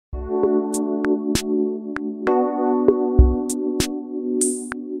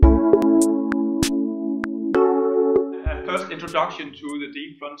first introduction to the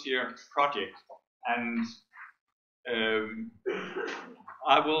Deep Frontier project, and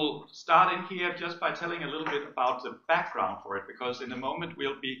I will start in here just by telling a little bit about the background for it, because in a moment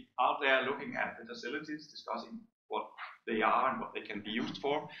we'll be out there looking at the facilities, discussing what they are and what they can be used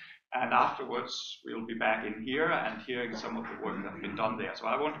for, and afterwards we'll be back in here and hearing some of the work that's been done there. So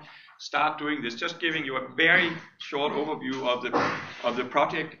I won't start doing this, just giving you a very short overview of the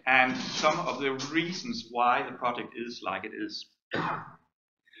project and some of the reasons why the project is like it is.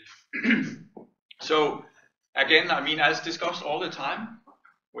 So again, I mean, as discussed all the time,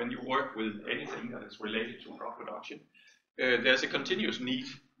 when you work with anything that is related to crop production, there's a continuous need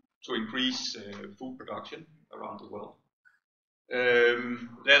to increase food production around the world.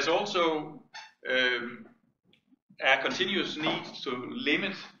 There's also a continuous need to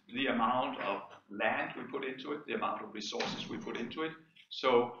limit the amount of land we put into it, the amount of resources we put into it.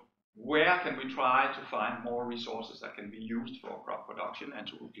 So where can we try to find more resources that can be used for crop production and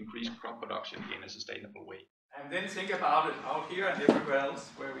to increase crop production in a sustainable way? And then think about it out here and everywhere else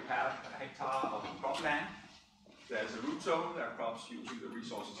where we have a hectare of cropland. There's a root zone, there are crops using the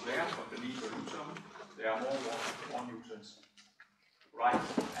resources there, but beneath the root zone, there are more water, more nutrients right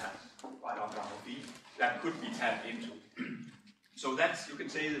under our feet that could be tapped into. So that's, you can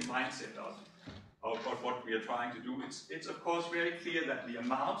say, the mindset of what we are trying to do. It's of course very clear that the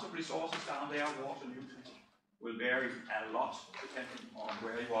amounts of resources down there, water, nutrients, will vary a lot depending on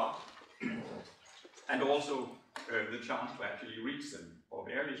where you are. And also the chance to actually reach them for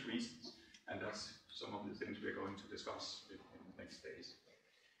various reasons. And that's some of the things we're going to discuss in the next days.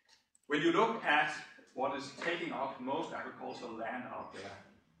 When you look at what is taking up most agricultural land out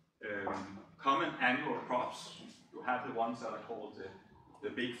there, common annual crops, you have the ones that are called the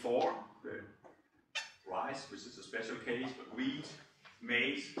big four, the rice, which is a special case, but wheat,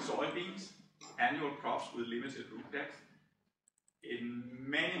 maize, soybeans, annual crops with limited root depth. In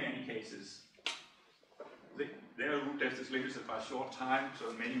many cases, their root depth is limited by short time, so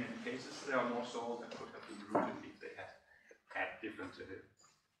in many cases there are more soil that could have been rooted if they had different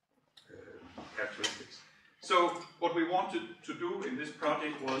characteristics. So what we wanted to do in this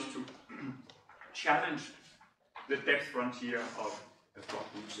project was to challenge the depth frontier of crop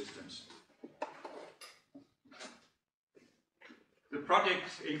root systems. The project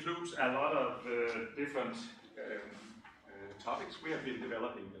includes a lot of different topics. We have been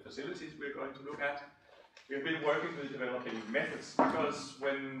developing the facilities we're going to look at. We have been working with developing methods, because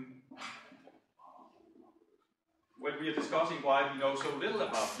when we are discussing why we know so little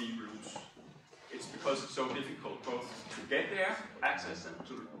about deep roots, it's because it's so difficult both to get there, access them,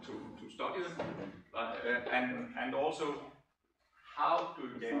 to study them, and also how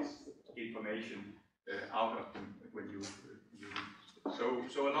to get information out of them when you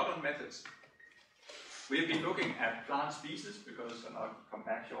so a lot of methods. We have been looking at plant species, because, and I'll come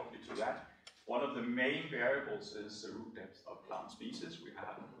back shortly to that, one of the main variables is the root depth of plant species. We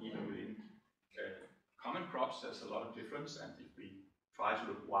have, even within common crops, there's a lot of difference, and if we try to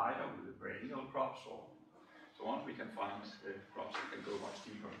look wider with the perennial crops or so on, we can find crops that can go much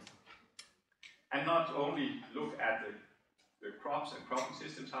deeper. And not only look at the crops and cropping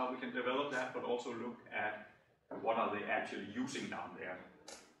systems, how we can develop that, but also look at what are they actually using down there.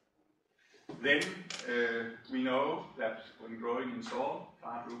 Then we know that when growing in soil,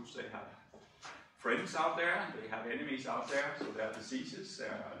 plant roots, they have friends out there, they have enemies out there, so there are diseases, there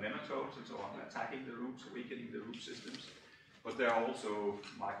are nematodes and so on attacking the roots, weakening the root systems. But there are also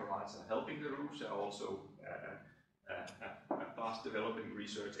mycorrhizas helping the roots. There are also a fast developing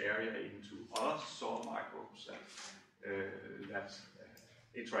research area into other soil microbes that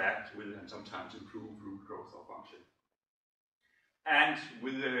interact with and sometimes improve root growth or function. And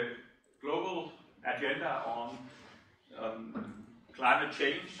with the global agenda on climate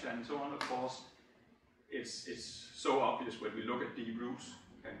change and so on, of course, it's so obvious when we look at deep roots,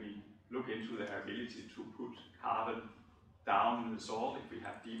 can we look into their ability to put carbon down in the soil. If we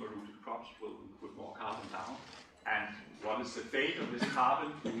have deeper rooted crops, we'll put more carbon down. And what is the fate of this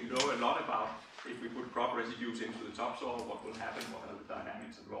carbon? We know a lot about if we put crop residues into the topsoil, what will happen, what are the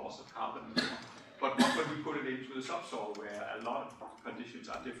dynamics and laws of carbon and so on. But what when we put it into the subsoil, where a lot of conditions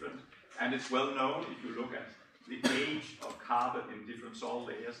are different, and it's well known if you look at the age of carbon in different soil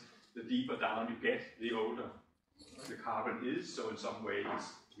layers, the deeper down you get, the older the carbon is. So in some ways,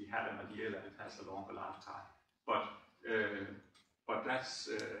 we have an idea that it has a longer lifetime. But that's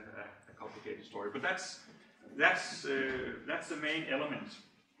a complicated story. But that's the main element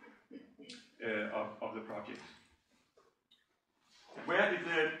of the project. Where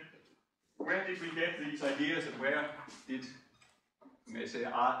did we get these ideas, and where did, you may say,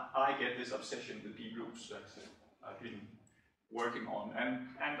 I get this obsession with deep roots that I've been working on.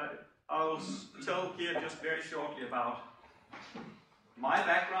 And I'll tell here just very shortly about my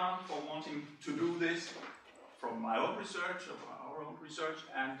background for wanting to do this from my own research, of our own research,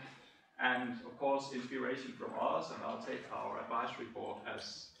 and of course inspiration from others, and I'll take our advisory board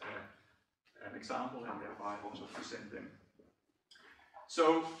as an example and thereby also present them.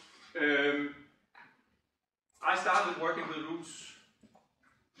 So I started working with roots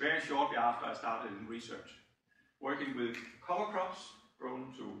very shortly after I started in research, working with cover crops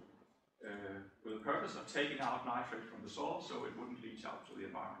grown with the purpose of taking out nitrate from the soil so it wouldn't leach out to the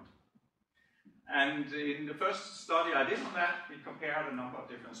environment. And in the first study I did on that, we compared a number of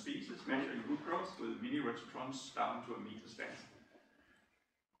different species, measuring root growth with mini rototrons down to a meter's depth.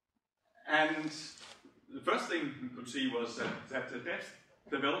 And the first thing we could see was that the depth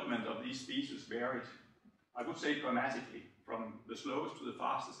development of these species varied, I would say, dramatically. From the slowest to the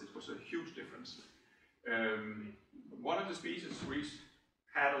fastest, it was a huge difference. One of the species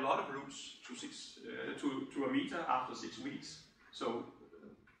had a lot of roots to a meter after 6 weeks. So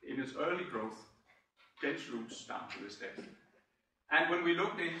in its early growth, dense roots down to this depth. And when we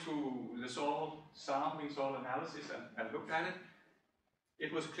looked into the soil sampling, soil analysis, and looked at it,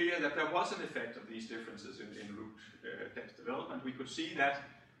 it was clear that there was an effect of these differences in root depth development. We could see that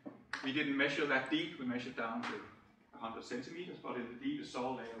we didn't measure that deep, we measured down to 100 centimeters, but in the deepest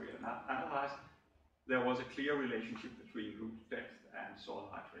soil area analyzed, there was a clear relationship between root depth and soil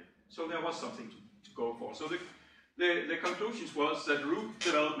hydrate. So there was something to go for. So the conclusions was that root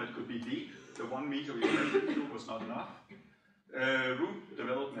development could be deep. The 1 meter we measured was not enough. Root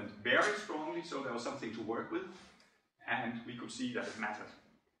development varied strongly, so there was something to work with, and we could see that it mattered.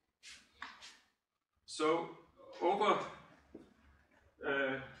 So over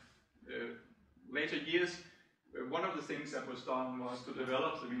later years, one of the things that was done was to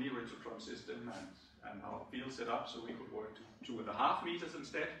develop the mini rototron system and our field set up so we could work to 2.5 meters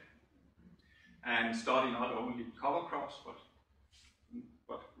instead, and study not only cover crops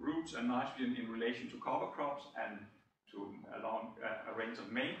but roots and nitrogen in relation to cover crops and to along a range of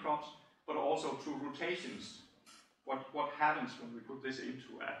main crops, but also to rotations. What happens when we put this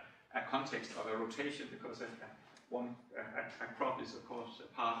into a context of a rotation, because a crop is of course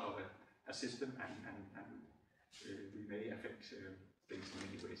a part of a system, and we may affect things in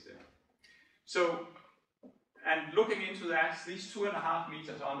many ways there. So, and looking into that, these 2.5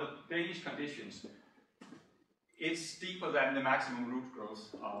 meters under Danish conditions, it's deeper than the maximum root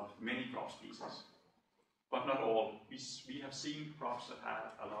growth of many crop species, but not all. We have seen crops that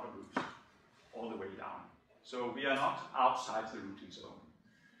have a lot of roots all the way down. So we are not outside the rooting zone,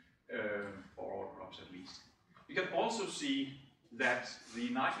 for all crops at least. You can also see that the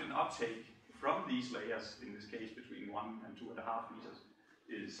nitrogen uptake from these layers, in this case between 1 and 2.5 meters,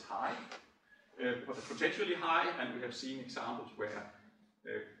 is high, potentially high, and we have seen examples where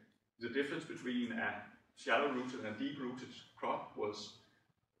the difference between a shallow-rooted and a deep-rooted crop was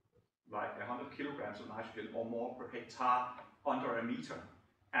like 100 kilograms of nitrogen or more per hectare under a meter,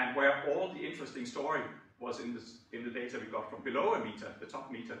 and where all the interesting story was in the data we got from below a meter. The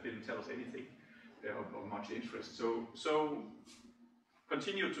top meter didn't tell us anything of much interest. So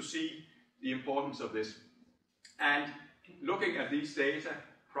continue to see the importance of this. And looking at these data,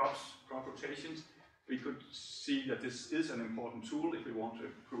 crop rotations, we could see that this is an important tool if we want to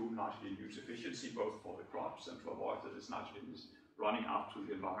improve nitrogen use efficiency, both for the crops and to avoid that this nitrogen is running out to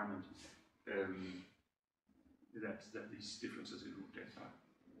the environment. That these differences in root depth are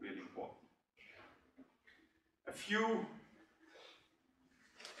really important. A few,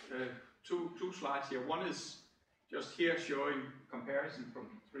 two slides here. One is just here showing comparison from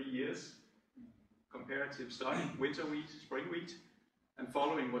 3 years, comparative study, winter wheat, spring wheat, and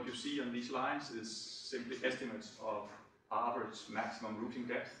following what you see on these lines is simply estimates of average maximum rooting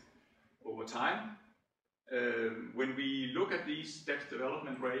depth over time. When we look at these depth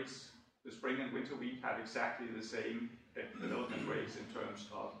development rates, the spring and winter wheat have exactly the same depth development rates in terms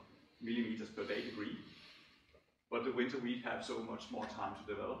of millimeters per day degree. But the winter wheat have so much more time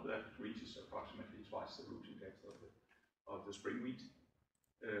to develop that it reaches approximately twice the rooting depth of the spring wheat.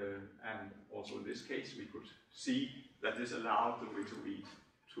 And also in this case, we could see that this allowed the winter wheat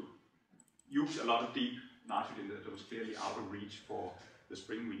to use a lot of deep nitrogen that was clearly out of reach for the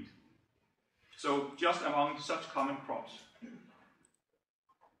spring wheat. So just among such common crops.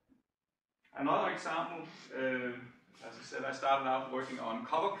 Another example, as I said, I started out working on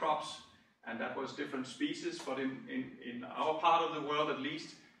cover crops, and that was different species, but in our part of the world at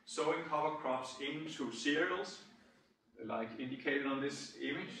least, sowing cover crops into cereals, like indicated on this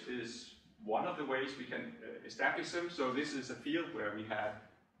image, is one of the ways we can establish them. So this is a field where we have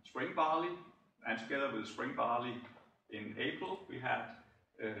spring barley, and together with spring barley, in April, we had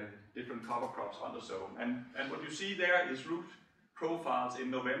different cover crops under sown. And what you see there is root profiles in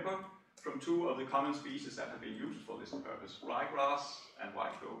November from two of the common species that have been used for this purpose, ryegrass and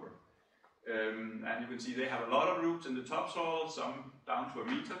white clover. And you can see they have a lot of roots in the topsoil, some down to a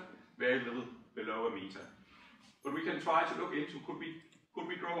meter, very little below a meter. But we can try to look into, could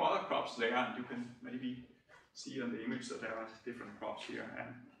we grow other crops there? And you can maybe see on the image that there are different crops here.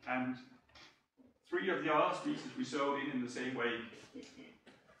 And three of the other species we sowed in the same way,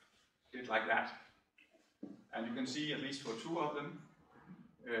 did like that. And you can see, at least for two of them,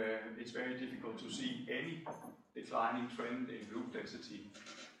 it's very difficult to see any declining trend in root density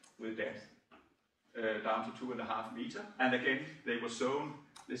with depth down to 2.5 meters. And again, they were sown,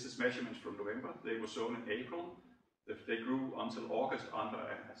 this is measurements from November, they were sown in April. They grew until August under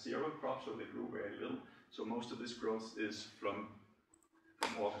a zero crop, so they grew very little. So most of this growth is from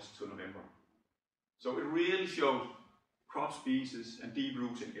August to November. So it really shows crop species and deep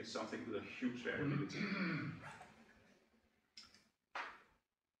rooting is something with a huge variability.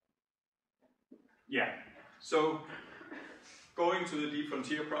 Yeah, so going to the Deep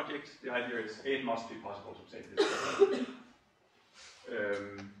Frontier project, the idea is it must be possible to take this.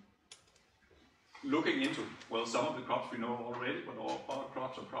 Looking into, well, some of the crops we know already, but all other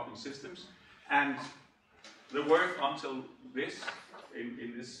crops or cropping systems. And the work until this,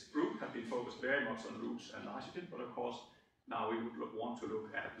 in this group, have been focused very much on roots and nitrogen, but of course, now we would want to look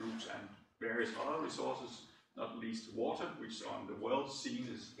at roots and various other resources, not least water, which on the world scene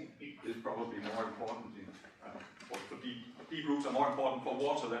is probably more important for deep roots are more important for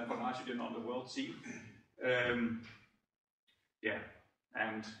water than for nitrogen on the world scene.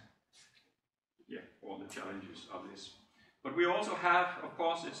 All the challenges of this. But we also have, of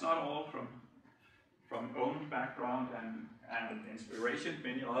course, it's not all from own background and inspiration.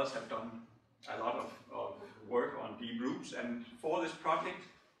 Many others have done a lot of work on deep roots, and for this project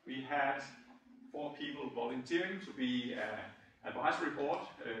we had 4 people volunteering to be an advisory board.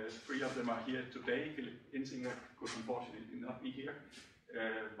 3 of them are here today. Philip Insinger could unfortunately not be here,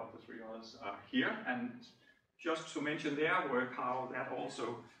 but the 3 others are here. And just to mention their work, how that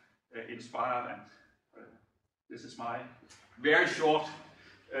also inspired, and this is my very short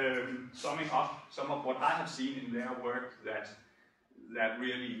summing up some of what I have seen in their work that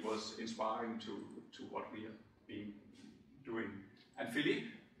really was inspiring to what we have been doing. And Philippe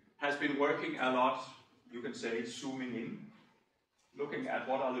has been working a lot, you can say, zooming in, looking at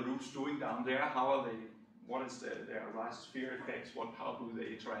what are the roots doing down there, how are they, what is their rhizosphere effects, how do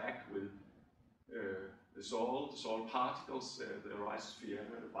they interact with the soil particles, the rhizosphere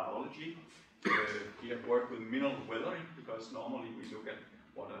biology. He had worked with mineral weathering, because normally we look at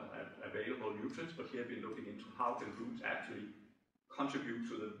what are available nutrients, but he had been looking into how can roots actually contribute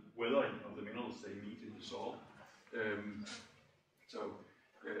to the weathering of the minerals they meet in the soil.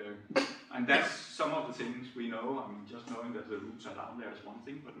 And that's some of the things we know. I mean, just knowing that the roots are down there is one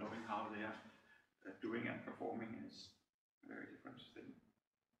thing, but knowing how they are doing and performing is a very different thing.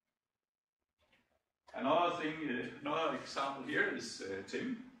 Another thing, another example here is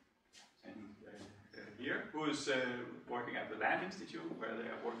Tim, here, who is working at the Land Institute, where they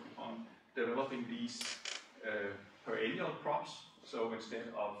are working on developing these perennial crops. So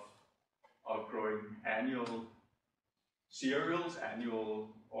instead of growing annual cereals, annual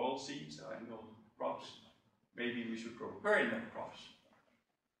oil seeds, or annual crops, maybe we should grow perennial crops.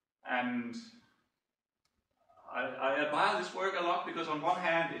 And I admire this work a lot, because on one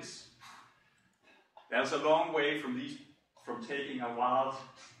hand, there's a long way from taking a wild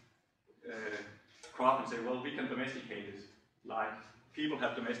crop and say, well, we can domesticate it, like people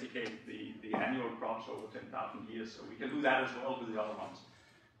have domesticated the annual crops over 10,000 years, so we can do that as well with the other ones.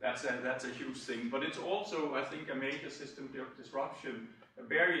 That's a huge thing, but it's also, I think, a major system disruption, a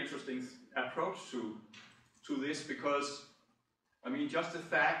very interesting approach to this, because, I mean, just the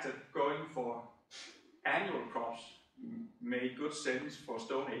fact that going for annual crops made good sense for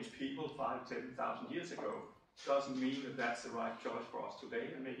Stone Age people 5,000–10,000 years ago doesn't mean that that's the right choice for us today,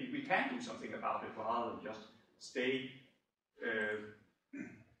 and maybe we can do something about it rather than just stay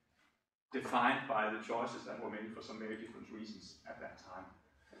defined by the choices that were made for some very different reasons at that time.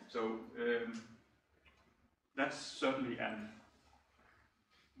 So that's certainly a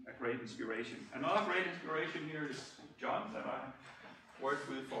great inspiration. Another great inspiration here is John, that I worked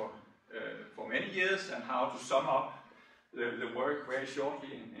with for many years, and how to sum up the work very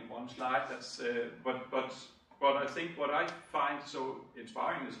shortly in one slide. That's but I think what I find so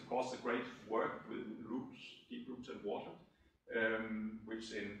inspiring is, of course, the great work with roots, deep roots and water,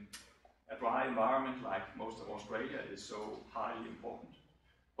 which in a dry environment like most of Australia is so highly important.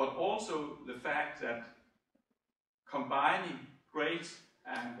 But also the fact that combining great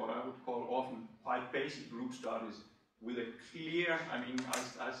and what I would call often quite basic root studies with a clear, I mean,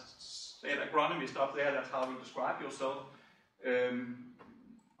 I said agronomist up there, that's how you describe yourself.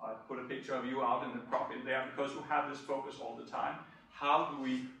 I put a picture of you out in the crop in there because you have this focus all the time. How do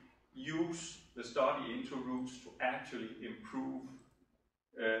we use the study into roots to actually improve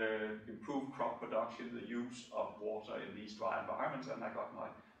crop production, the use of water in these dry environments? And I got my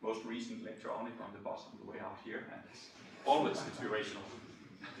most recent lecture on it on the bus on the way out here, and it's always inspirational.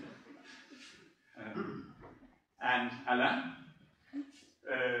 And Alain,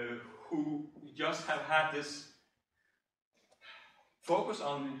 who just have had this focus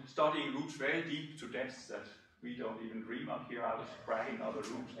on studying roots very deep to depths that we don't even dream of here. I was bragging on the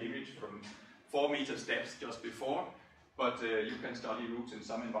roots image from 4 meters depth just before, but you can study roots in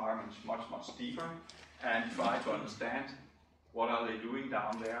some environments much, much deeper and try to understand what are they doing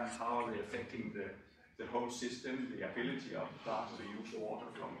down there and how are they affecting the whole system, the ability of the plants to use water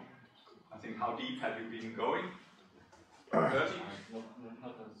from, I think, how deep have you been going? 30?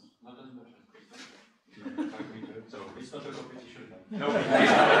 Not as much as 5 meters. So it's not a competition. No,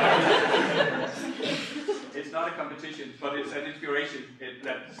 it's not a competition, but it's an inspiration.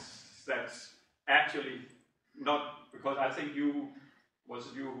 That's actually not, because I think was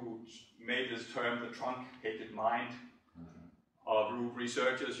it you who made this term the truncated mind of roof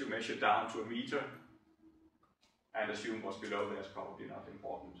researchers. You measure down to a meter and assume what's below there is probably not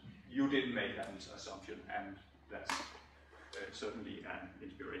important. You didn't make that assumption, and that's certainly an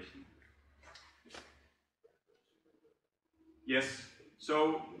inspiration. Yes,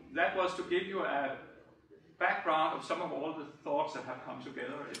 so that was to give you a background of some of all the thoughts that have come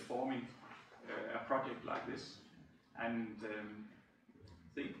together in forming a project like this. And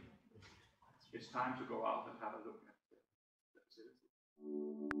I think it's time to go out and have a